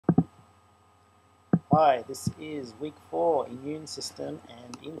Hi, this is week 4, Immune System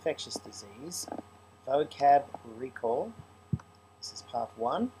and Infectious Disease, Vocab Recall. This is part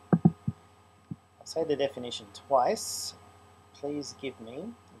 1. I'll say the definition twice. Please give me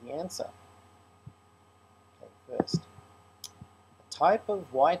the answer. Okay, first. A type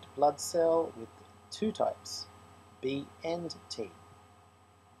of white blood cell with two types, B and T.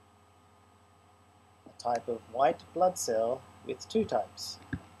 A type of white blood cell with two types,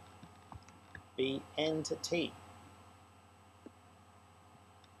 B and T.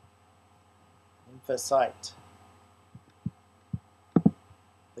 Lymphocyte.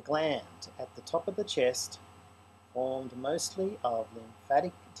 The gland at the top of the chest, formed mostly of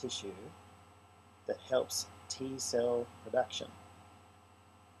lymphatic tissue that helps T cell production.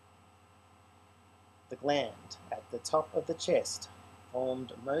 The gland at the top of the chest,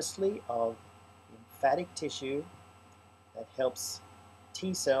 formed mostly of lymphatic tissue that helps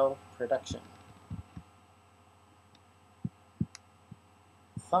T cell production.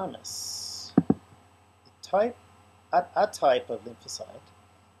 Thymus. A type of lymphocyte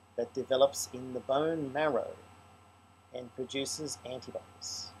that develops in the bone marrow and produces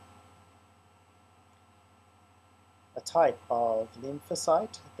antibodies. A type of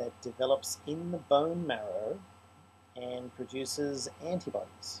lymphocyte that develops in the bone marrow and produces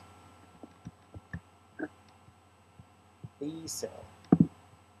antibodies. B cell.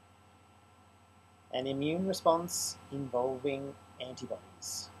 An immune response involving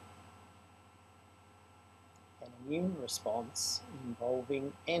antibodies. An immune response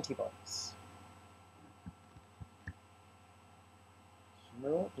involving antibodies.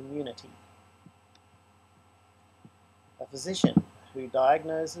 Humoral immunity. A physician who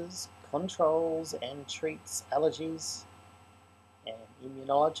diagnoses, controls, and treats allergies and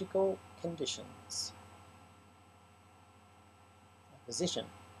immunological conditions. A physician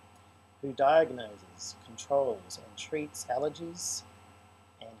who diagnoses, controls, and treats allergies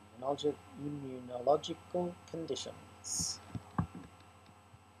and immunological conditions.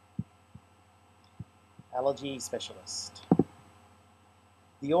 Allergy specialist.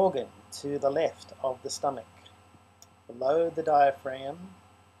 The organ to the left of the stomach, below the diaphragm,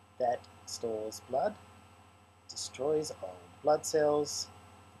 that stores blood, destroys old blood cells,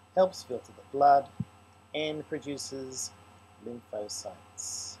 helps filter the blood, and produces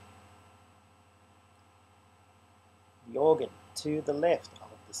lymphocytes. The organ to the left of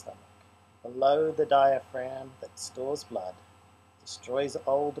the stomach, below the diaphragm, that stores blood, destroys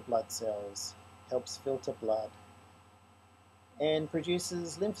old blood cells, helps filter blood, and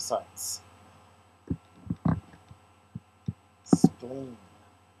produces lymphocytes. Spleen.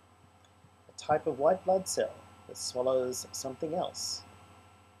 A type of white blood cell that swallows something else.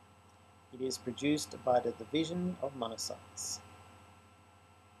 It is produced by the division of monocytes.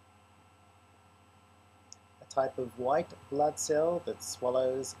 A type of white blood cell that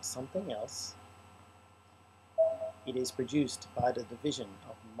swallows something else. It is produced by the division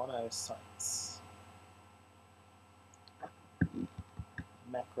of monocytes.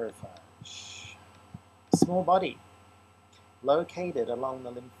 Macrophage. Small body, located along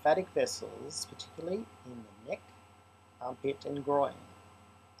the lymphatic vessels, particularly in the neck, armpit, and groin,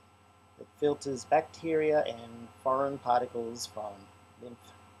 that filters bacteria and foreign particles from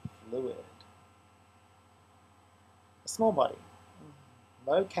lymph fluid. A small body,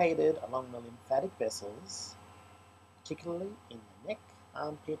 located along the lymphatic vessels, particularly in the neck,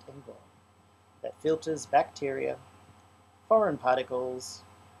 armpit, and groin, that filters bacteria, foreign particles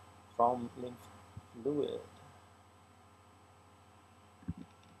from lymph fluid.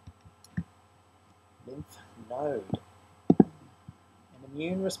 Lymph node. An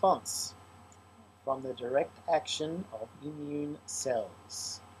immune response from the direct action of immune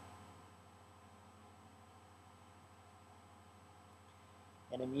cells.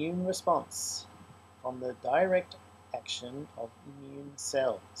 An immune response from the direct action of immune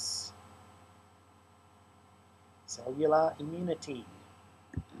cells. Cellular immunity.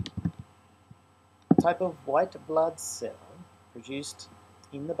 A type of white blood cell produced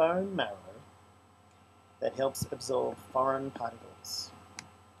in the bone marrow that helps absorb foreign particles.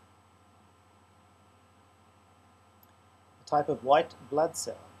 A type of white blood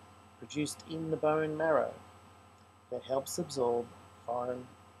cell produced in the bone marrow that helps absorb foreign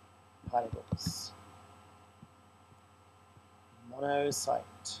particles.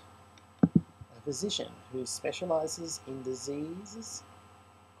 Monocyte. A physician who specializes in diseases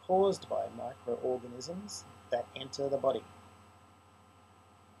caused by microorganisms that enter the body.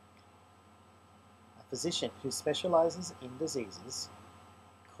 A physician who specializes in diseases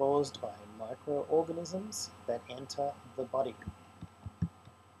caused by microorganisms that enter the body.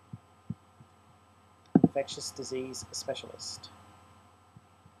 infectious disease specialist.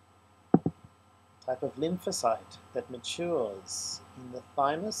 Type of lymphocyte that matures in the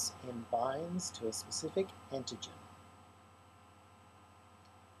thymus and binds to a specific antigen.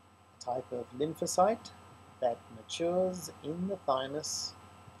 Type of lymphocyte that matures in the thymus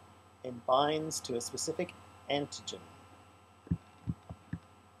and binds to a specific antigen.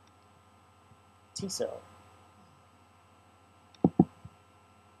 T cell.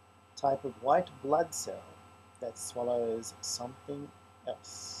 Type of white blood cell that swallows something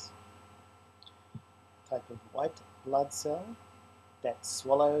else. Type of white blood cell that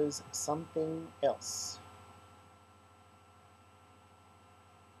swallows something else.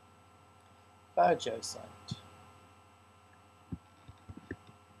 Phagocyte.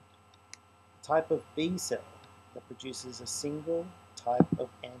 Type of B cell that produces a single type of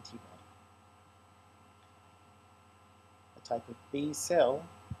antibody. A type of B cell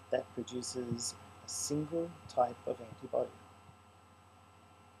that produces a single type of antibody.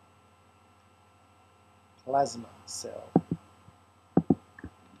 Plasma cell.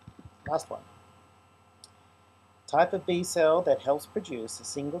 Last one. Type of B cell that helps produce a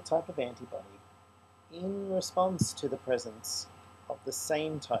single type of antibody in response to the presence of the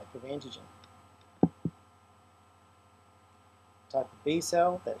same type of antigen. Type of B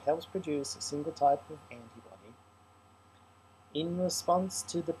cell that helps produce a single type of antibody in response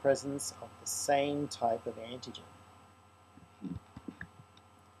to the presence of the same type of antigen.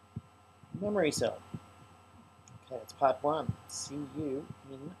 Memory cell. Okay, that's part 1. See you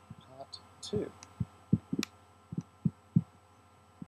in part 2.